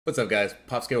What's up, guys?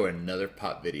 Popscale with another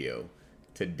pop video.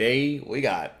 Today we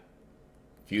got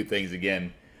a few things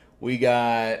again. We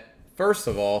got, first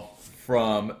of all,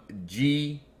 from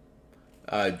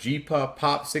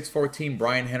Pop 614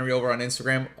 Brian Henry over on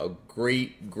Instagram, a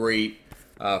great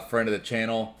friend of the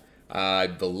channel. I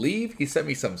believe he sent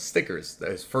me some stickers. They're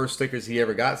his first stickers he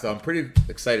ever got, so I'm pretty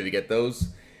excited to get those.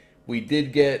 We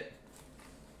did get,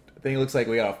 I think it looks like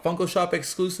we got a Funko Shop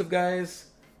exclusive, guys.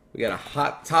 We got a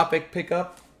Hot Topic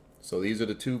pickup. So these are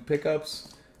the two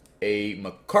pickups. A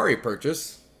Mercari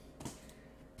purchase.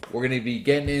 We're going to be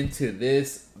getting into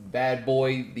this bad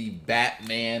boy, the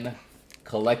Batman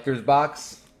collector's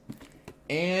box.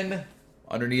 And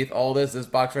underneath all this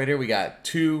box right here, we got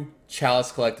two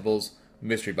Chalice Collectibles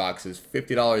mystery boxes.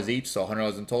 $50 each, so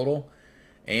 $100 in total.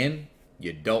 And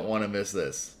you don't want to miss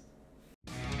this.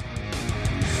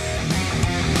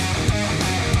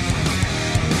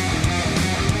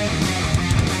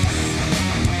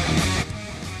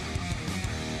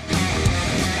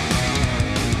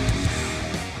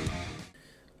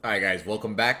 Alright guys,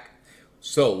 welcome back.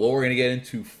 So what we're going to get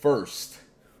into first,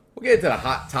 we'll get into the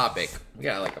Hot Topic. We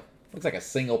got like looks like a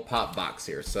single pop box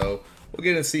here. So we'll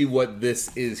get to see what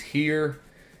this is here.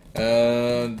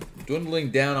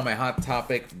 Dwindling down on my Hot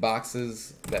Topic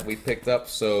boxes that we picked up.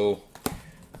 So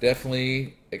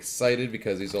definitely excited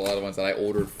because these are a lot of ones that I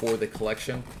ordered for the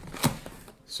collection.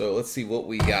 So let's see what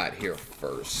we got here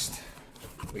first.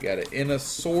 We got it in a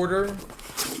sorter.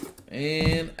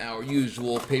 And our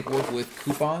usual paperwork with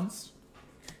coupons.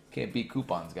 Can't beat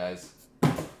coupons, guys.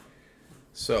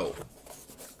 So,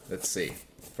 let's see.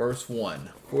 First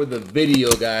one. For the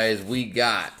video, guys, we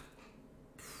got...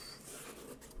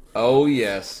 Oh,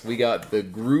 yes. We got the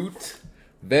Groot.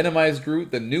 Venomized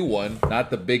Groot, the new one. Not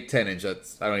the big 10-inch. I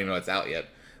don't even know it's out yet.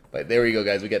 But there we go,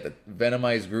 guys. We got the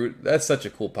Venomized Groot. That's such a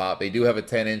cool pop. They do have a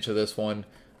 10-inch of this one.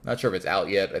 Not sure if it's out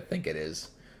yet. I think it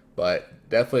is. But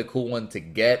definitely a cool one to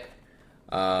get.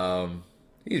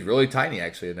 He's really tiny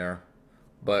actually in there,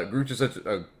 but Groot's just such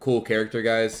a cool character,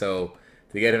 guys, so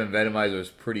to get him in Venomizer was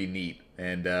pretty neat.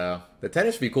 And the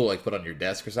tennis should be cool, like put on your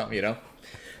desk or something, you know.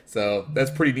 So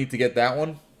that's pretty neat to get that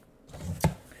one.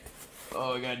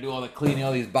 Oh, we gotta do all the cleaning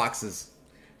all these boxes.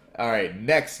 Alright,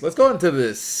 next let's go into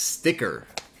the sticker.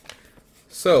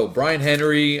 So Brian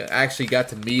Henry, actually got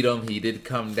to meet him. He did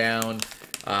come down.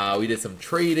 We did some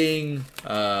trading.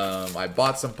 I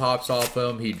bought some pops off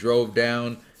him. He drove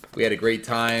down. We had a great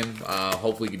time.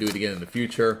 Hopefully we can do it again in the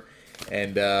future.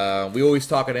 And we always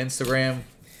talk on Instagram.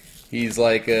 He's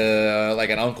like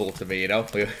an uncle to me, you know.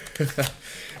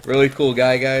 Really cool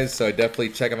guy, guys. So definitely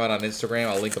check him out on Instagram.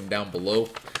 I'll link him down below.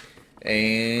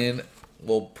 And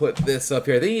we'll put this up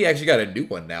here. I think he actually got a new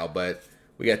one now, but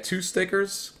we got two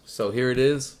stickers. So here it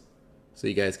is, so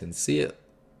you guys can see it.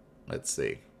 Let's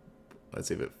see. Let's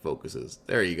see if it focuses.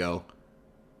 There you go.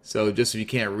 So just if you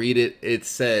can't read it, it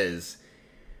says,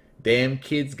 "Damn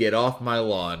kids, get off my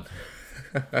lawn."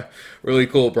 Really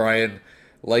cool, Brian.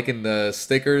 Liking the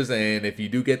stickers, and if you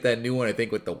do get that new one, I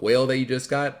think with the whale that you just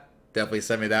got, definitely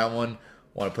send me that one.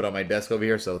 Want to put on my desk over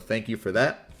here, so thank you for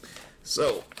that.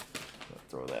 So, I'll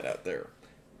throw that out there.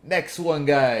 Next one,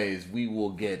 guys, we will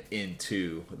get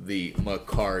into the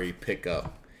Mercari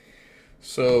pickup.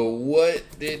 So, what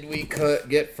did we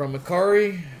get from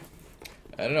Mercari?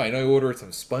 I don't know. I know I ordered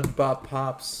some SpongeBob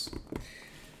Pops.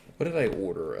 What did I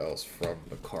order else from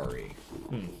Mercari?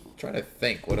 Trying to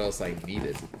think what else I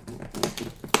needed.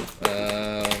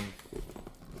 Well,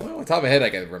 on the top of my head, I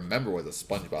can remember was a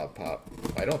SpongeBob Pop.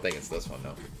 I don't think it's this one,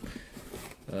 though.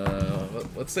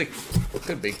 Let's see. It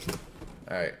could be.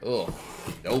 Alright. Oh,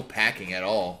 no packing at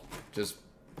all. Just...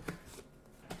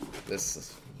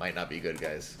 This might not be good,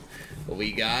 guys. But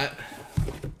we got...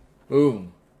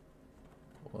 Boom.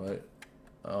 What?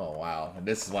 Oh, wow. And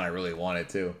this is one I really wanted,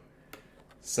 too.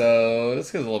 So, this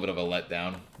is a little bit of a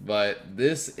letdown. But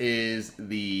this is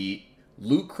the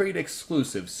Loot Crate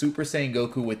exclusive Super Saiyan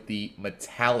Goku with the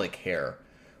metallic hair.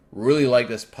 Really like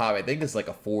this pop. I think this is like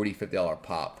a $40, $50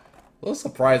 pop. A little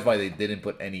surprised why they didn't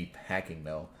put any packing,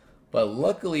 though. But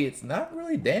luckily, it's not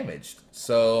really damaged.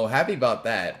 So, happy about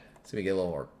that. Let's see if we get a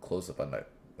little more close-up on that.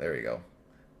 There you go.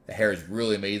 The hair is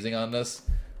really amazing on this.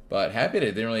 But happy that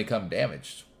it didn't really come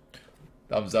damaged.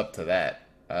 Thumbs up to that.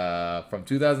 From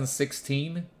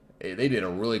 2016, they did a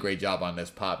really great job on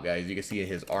this pop, guys. You can see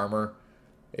his armor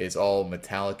is all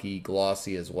metallic-y,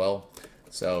 glossy as well.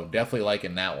 So definitely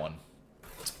liking that one.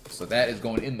 So that is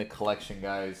going in the collection,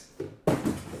 guys.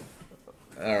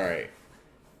 Alright.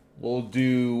 We'll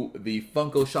do the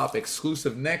Funko Shop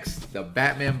exclusive next, the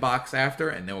Batman box after,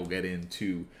 and then we'll get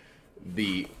into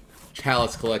the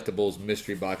Chalice Collectibles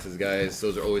mystery boxes, guys.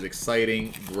 Those are always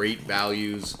exciting, great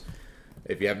values.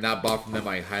 If you have not bought from them,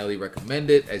 I highly recommend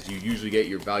it, as you usually get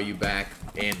your value back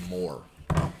and more.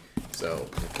 So,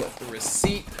 we'll put the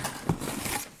receipt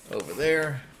over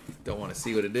there. Don't want to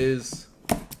see what it is.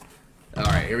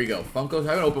 Alright, here we go. Funkos.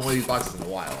 I haven't opened one of these boxes in a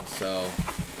while, so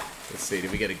let's see.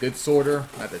 Did we get a good sorter?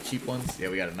 Not the cheap ones. Yeah,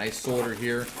 we got a nice sorter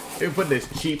here. They put this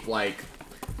cheap, like,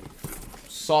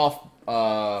 soft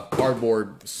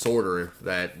cardboard sorter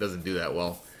that doesn't do that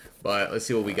well. But let's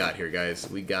see what we got here, guys.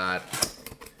 We got...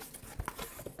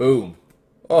 Boom.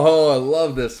 Oh, I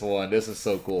love this one. This is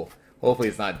so cool. Hopefully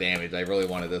it's not damaged. I really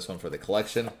wanted this one for the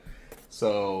collection.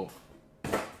 So,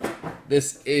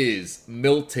 this is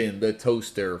Milton the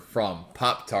Toaster from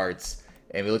Pop-Tarts.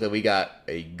 And we look like we got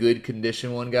a good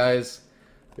condition one, guys.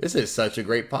 This is such a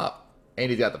great pop. And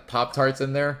he's got the Pop-Tarts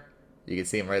in there. You can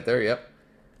see him right there, yep.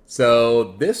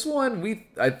 So, this one,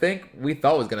 I think we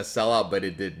thought was going to sell out, but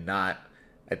it did not.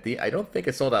 I don't think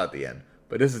it sold out at the end.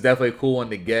 But this is definitely a cool one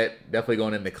to get. Definitely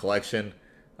going in the collection.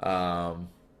 And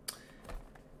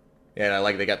I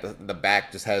like they got the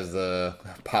back just has the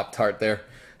Pop-Tart there.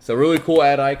 So really cool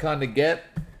ad icon to get.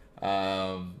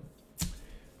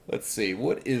 Let's see.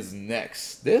 What is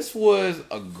next? This was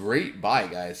a great buy,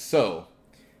 guys. So,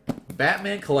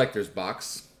 Batman Collector's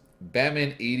Box.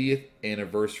 Batman 80th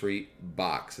Anniversary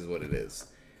Box is what it is.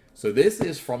 So this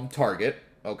is from Target.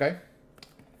 Okay.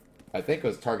 I think it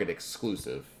was Target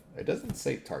exclusive. It doesn't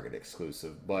say Target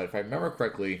exclusive, but if I remember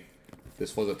correctly,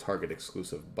 this was a Target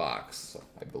exclusive box,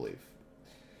 I believe.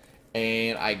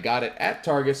 And I got it at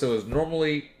Target, so it was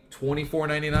normally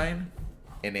 $24.99,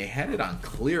 and they had it on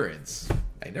clearance.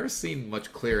 I've never seen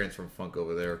much clearance from Funko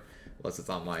over there, unless it's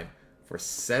online, for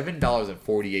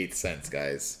 $7.48,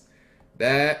 guys.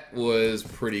 That was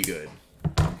pretty good.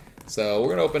 So we're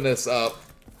going to open this up,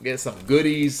 get some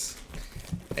goodies.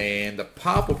 And the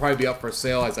pop will probably be up for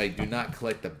sale, as I do not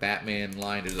collect the Batman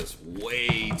line. There's just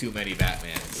way too many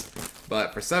Batmans.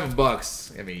 But for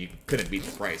 $7, I mean, you couldn't beat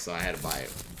the price, so I had to buy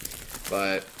it.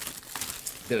 But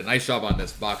did a nice job on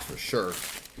this box for sure.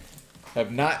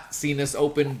 Have not seen this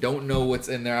open. Don't know what's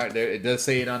in there. It does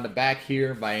say it on the back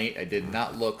here, but I did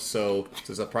not look, so it's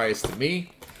a surprise to me.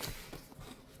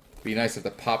 Be nice if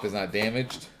the pop is not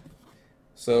damaged.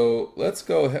 So let's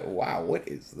go ahead. Wow, what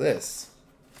is this?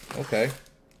 Okay.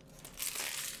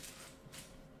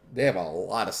 They have a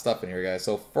lot of stuff in here, guys.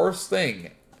 So first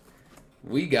thing,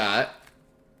 we got,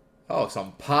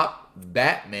 some Pop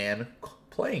Batman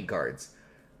playing cards.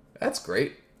 That's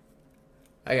great.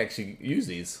 I actually use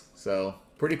these, so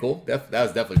pretty cool. That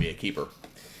was definitely be a keeper.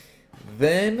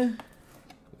 Then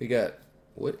we got,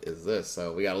 what is this?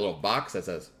 So we got a little box that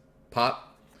says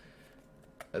Pop.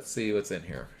 Let's see what's in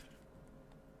here.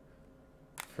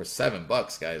 For $7,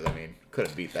 guys, I mean,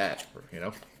 couldn't beat that, you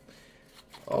know.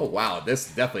 Oh, wow, this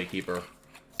is definitely a keeper.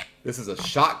 This is a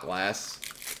shot glass.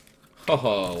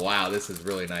 Oh, wow, this is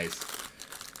really nice.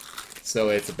 So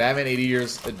it's a Batman 80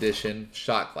 Years Edition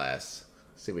shot glass.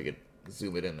 Let's see if we can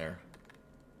zoom it in there.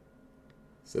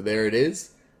 So there it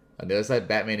is. On the other side,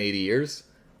 Batman 80 Years.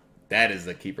 That is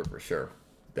the keeper for sure.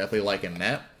 Definitely liking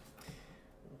that.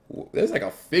 There's like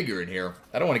a figure in here.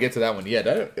 I don't want to get to that one yet.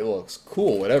 It looks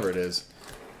cool, whatever it is.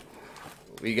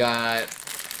 We got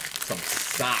some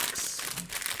socks.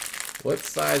 What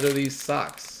size are these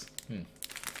socks?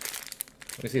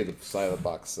 Let me see what the side of the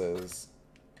box says.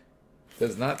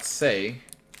 Does not say,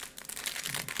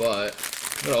 but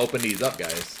I'm going to open these up,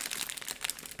 guys.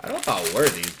 I don't know if I'll wear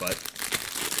these, but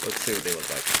let's see what they look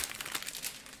like.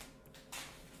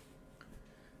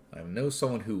 I know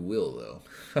someone who will, though.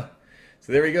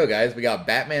 So there we go, guys. We got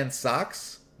Batman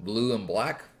socks, blue and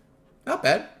black. Not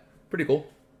bad. Pretty cool.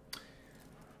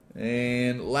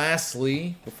 And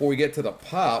lastly, before we get to the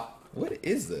pop, what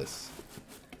is this?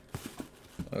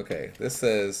 Okay, this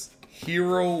says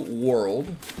Hero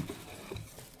World.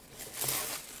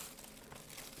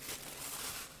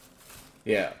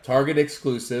 Yeah, Target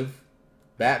exclusive,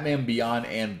 Batman Beyond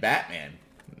and Batman.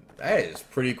 That is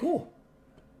pretty cool.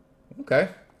 Okay.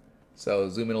 So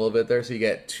zoom in a little bit there. So you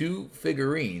get 2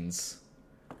 figurines.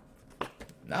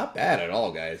 Not bad at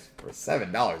all, guys. For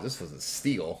 $7, this was a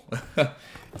steal.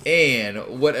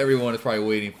 And what everyone is probably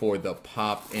waiting for, the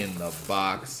pop in the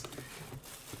box.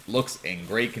 Looks in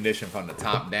great condition from the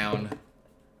top down.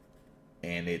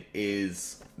 And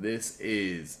this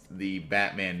is the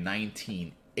Batman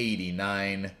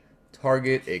 1989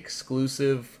 Target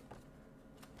exclusive.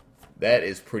 That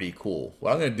is pretty cool.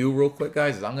 What I'm going to do real quick,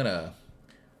 guys, is I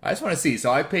just want to see.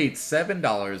 So I paid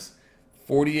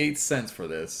 $7.48 for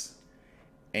this.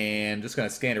 And just going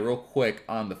to scan it real quick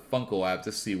on the Funko app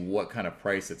to see what kind of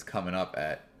price it's coming up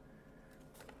at.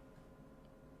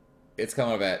 It's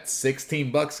coming up at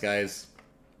 $16, guys.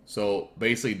 So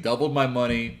basically doubled my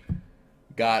money.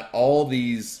 Got all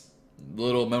these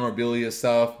little memorabilia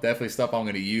stuff. Definitely stuff I'm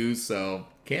going to use. So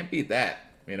can't beat that,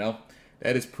 you know.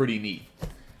 That is pretty neat.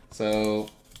 So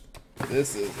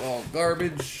this is all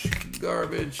garbage.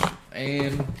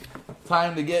 And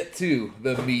time to get to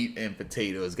the meat and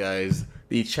potatoes, guys.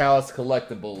 The Chalice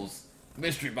Collectibles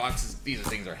mystery boxes. These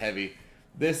things are heavy.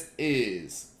 This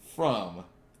is from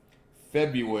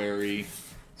February.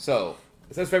 So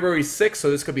it says February 6th, so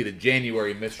this could be the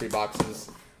January mystery boxes.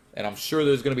 And I'm sure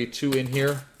there's going to be 2 in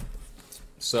here.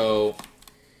 So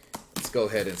let's go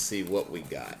ahead and see what we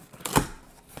got.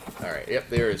 Alright, yep,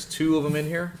 there is 2 of them in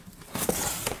here.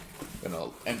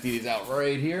 Gonna empty these out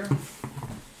right here.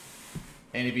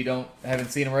 And if you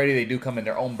haven't seen them already, they do come in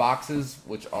their own boxes,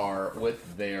 which are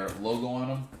with their logo on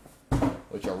them,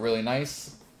 which are really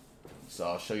nice. So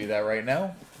I'll show you that right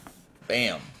now.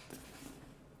 Bam.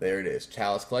 There it is,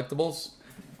 Chalice Collectibles.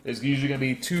 There's usually going to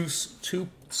be two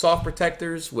soft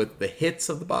protectors with the hits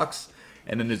of the box,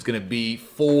 and then there's going to be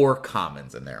 4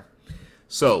 commons in there.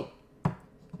 So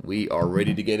we are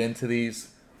ready to get into these.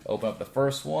 Open up the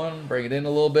first one, bring it in a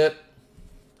little bit.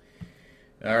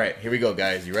 All right, here we go,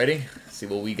 guys. You ready? Let's see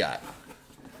what we got.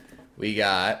 We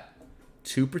got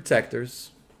 2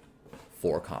 protectors,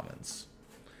 4 commons.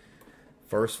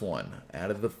 First one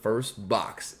out of the first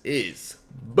box is,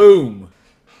 boom,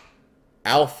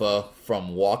 Alpha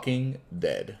from Walking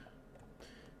Dead.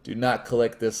 Do not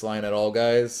collect this line at all,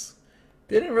 guys.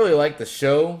 Didn't really like the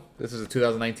show. This is a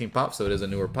 2019 pop, so it is a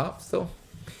newer pop still.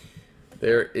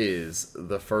 There is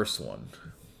the first one.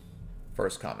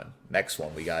 First common. Next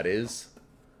one we got is,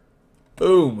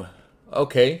 boom.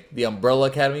 Okay, the Umbrella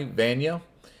Academy, Vanya.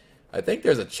 I think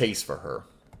there's a chase for her.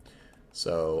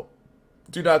 So,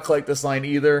 do not collect this line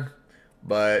either.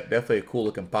 But definitely a cool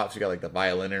looking pop. She got like the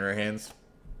violin in her hands.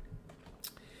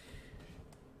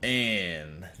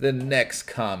 And the next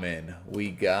common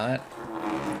we got.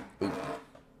 Oop,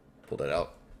 pulled it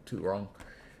out. Too wrong.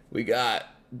 We got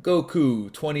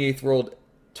Goku 28th World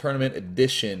Tournament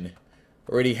Edition.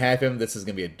 Already have him. This is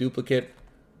going to be a duplicate.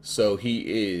 So he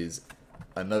is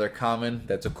another common.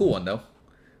 That's a cool one though.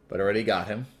 But already got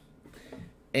him.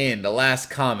 And the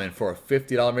last common for a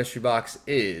 $50 mystery box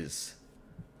is,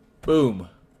 boom.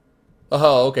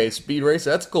 Oh, okay. Speed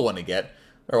Racer. That's a cool one to get. I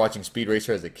remember watching Speed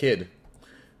Racer as a kid.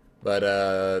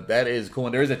 But that is cool.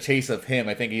 And there is a chase of him.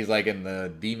 I think he's like in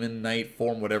the Demon Knight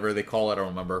form, whatever they call it. I don't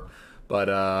remember.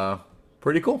 But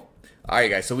pretty cool. All right,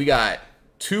 guys. So we got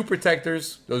 2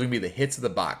 protectors. Those are going to be the hits of the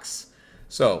box.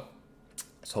 So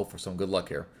let's hope for some good luck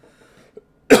here.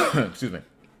 Excuse me.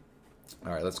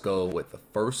 All right, let's go with the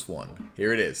first one.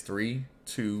 Here it is. 3,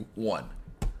 2, 1.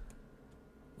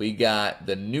 We got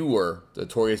the newer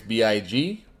Notorious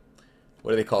B.I.G.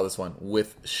 What do they call this one?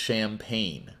 With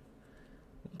Champagne.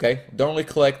 Okay, don't really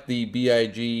collect the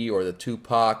B.I.G. or the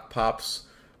Tupac pops,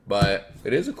 but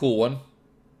it is a cool one.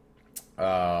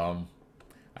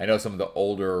 I know some of the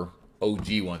older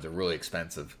OG ones are really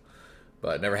expensive,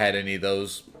 but never had any of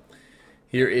those.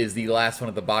 Here is the last one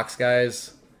of the box,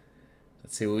 guys.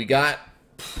 Let's see what we got.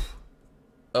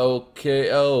 Okay,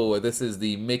 oh, this is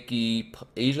the Mickey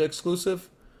Asia exclusive.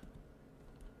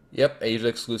 Yep, Asia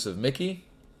exclusive Mickey.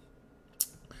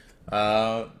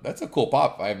 That's a cool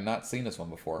pop. I have not seen this one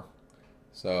before.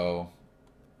 So,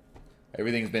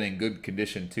 everything's been in good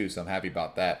condition too, so I'm happy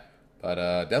about that. But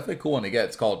definitely a cool one to get.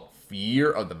 It's called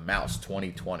Year of the Mouse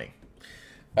 2020.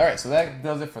 Alright, so that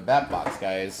does it for that box,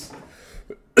 guys.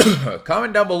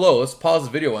 Comment down below. Let's pause the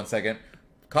video 1 second.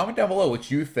 Comment down below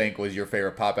what you think was your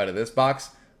favorite pop out of this box.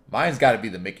 Mine's got to be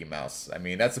the Mickey Mouse. I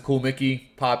mean, that's a cool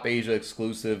Mickey pop Asia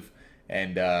exclusive.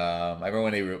 And I remember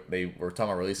when they were talking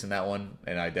about releasing that one,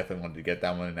 and I definitely wanted to get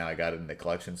that one, and now I got it in the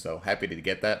collection, so happy to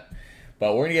get that.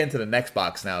 But we're going to get into the next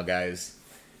box now, guys.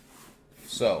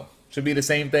 So, should be the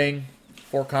same thing.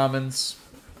 4 commons,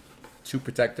 2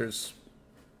 protectors.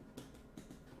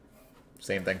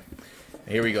 Same thing.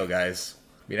 And here we go, guys.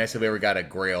 Be nice if we ever got a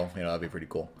Grail. You know, that'd be pretty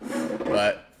cool.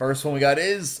 But first one we got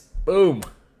is, boom,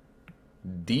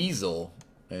 Diesel.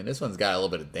 And this one's got a little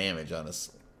bit of damage on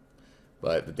us.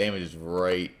 But the damage is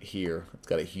right here. It's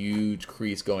got a huge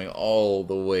crease going all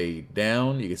the way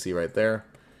down. You can see right there.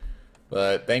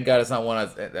 But thank God it's not one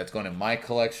that's going in my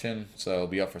collection. So it'll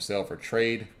be up for sale for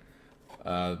trade.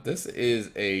 This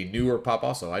is a newer pop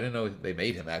also. I didn't know they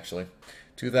made him actually.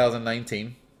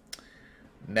 2019.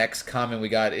 Next comment we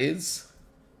got is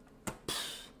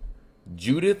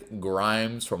Judith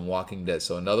Grimes from Walking Dead.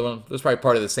 So another one. This is probably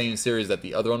part of the same series that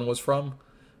the other one was from.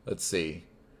 Let's see.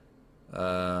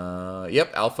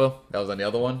 Yep, Alpha. That was on the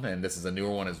other one, and this is a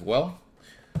newer one as well.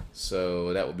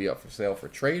 So that will be up for sale for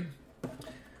trade.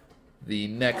 The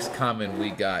next common we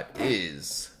got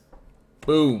is,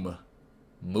 boom,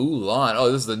 Mulan.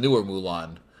 Oh, this is the newer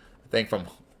Mulan. I think from,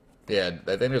 yeah,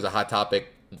 I think there's a Hot Topic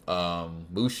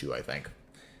Mushu, I think.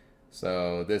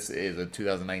 So this is a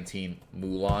 2019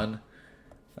 Mulan.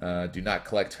 Do not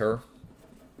collect her.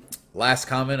 Last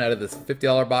comment out of this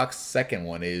 $50 box. Second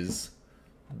one is,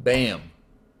 bam.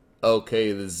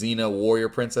 Okay, the Xena Warrior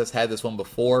Princess. Had this one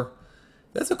before.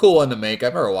 That's a cool one to make. I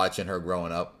remember watching her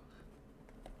growing up.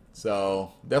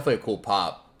 So, definitely a cool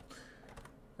pop.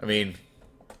 I mean,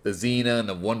 the Xena and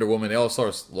the Wonder Woman, they all sort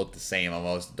of look the same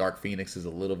almost. Dark Phoenix is a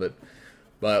little bit.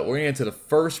 But we're going to get into the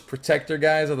first protector,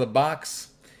 guys, of the box.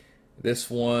 This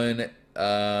one,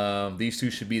 these two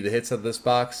should be the hits of this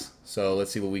box. So,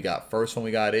 let's see what we got. First one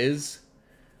we got is...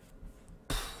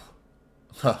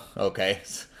 okay.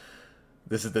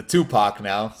 This is the Tupac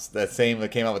now. It's that same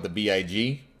that came out with the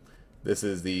BIG. This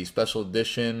is the special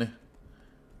edition.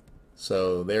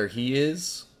 So there he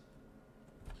is.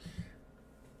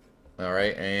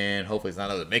 Alright, and hopefully it's not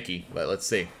another Mickey, but let's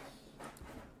see.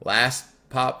 Last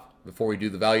pop before we do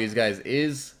the values, guys,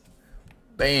 is,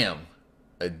 bam,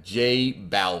 a J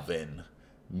Balvin.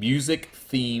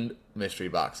 Music-themed mystery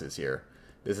boxes here.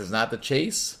 This is not the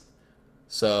Chase.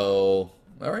 So,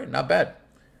 alright, not bad.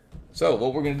 So,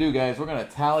 what we're going to do, guys, we're going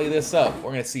to tally this up.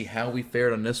 We're going to see how we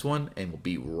fared on this one, and we'll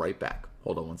be right back.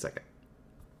 Hold on one second.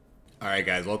 Alright,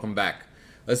 guys, welcome back.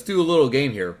 Let's do a little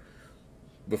game here.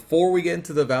 Before we get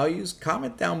into the values,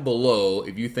 comment down below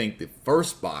if you think the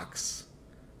first box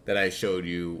that I showed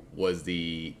you was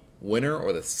the winner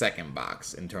or the second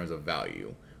box in terms of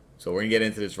value. So, we're going to get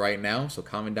into this right now. So,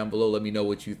 comment down below. Let me know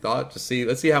what you thought. Let's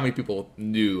see how many people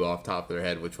knew off the top of their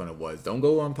head which one it was. Don't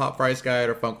go on Pop Price Guide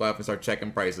or Funko app and start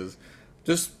checking prices.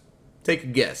 Just take a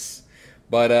guess.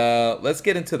 But let's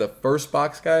get into the first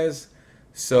box, guys.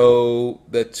 So,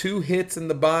 the two hits in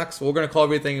the box, we're going to call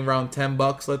everything around 10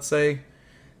 bucks, let's say.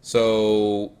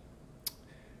 So,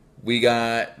 we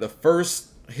got the first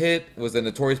hit was the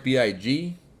Notorious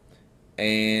B.I.G.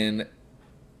 And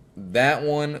that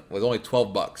one was only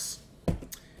 12 bucks.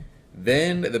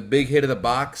 Then the big hit of the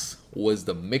box was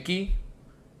the Mickey.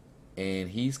 And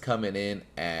he's coming in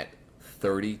at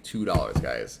 $32,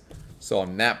 guys. So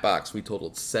on that box, we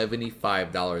totaled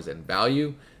 $75 in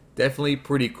value. Definitely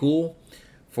pretty cool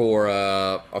for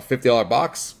a $50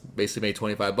 box. Basically made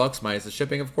 25 bucks minus the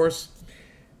shipping, of course.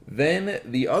 Then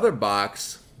the other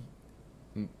box,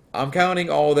 I'm counting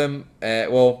all of them.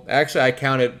 Well, actually, I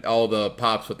counted all the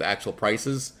pops with the actual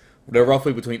prices. They're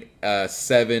roughly between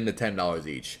 $7 to $10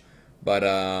 each. But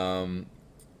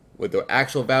with the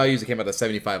actual values, it came out to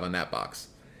 $75 on that box.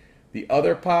 The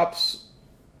other pops,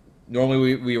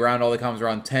 normally we round all the commons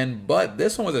around 10, but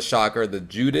this one was a shocker. The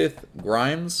Judith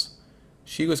Grimes,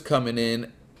 she was coming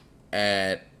in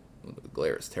at, the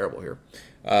glare is terrible here,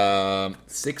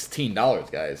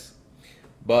 $16, guys.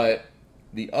 But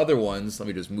the other ones, let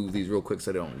me just move these real quick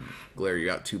so I don't glare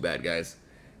you out too bad, guys.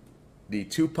 The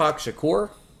Tupac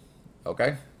Shakur,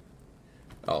 okay.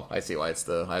 Oh, I see why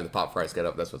I have the pop price get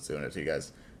up. That's what's doing it to you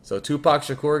guys. So Tupac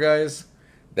Shakur, guys,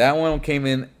 that one came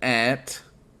in at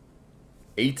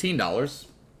 $18.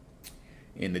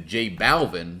 And the J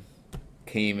Balvin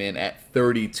came in at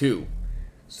 $32.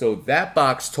 So that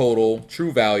box total,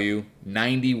 true value,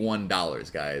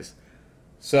 $91, guys.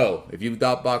 So if you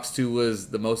thought box 2 was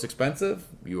the most expensive,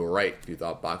 you were right. If you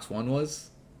thought box 1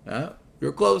 was, you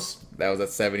were close. That was at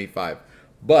 $75.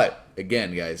 But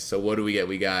again, guys, so what do we get?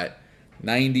 We got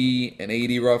 90 and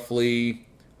 80 roughly,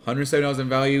 $170 in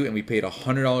value, and we paid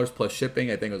 $100 plus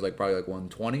shipping. I think it was probably like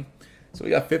 $120. So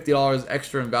we got $50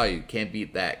 extra in value. Can't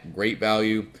beat that. Great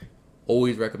value.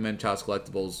 Always recommend Chalice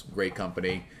Collectibles. Great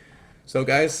company. So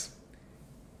guys,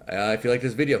 if you like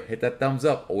this video, hit that thumbs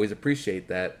up. Always appreciate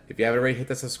that. If you haven't already, hit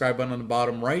that subscribe button on the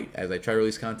bottom right, as I try to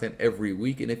release content every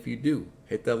week. And if you do,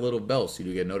 hit that little bell so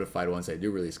you get notified once I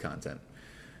do release content.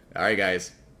 All right,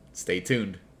 guys, stay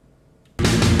tuned.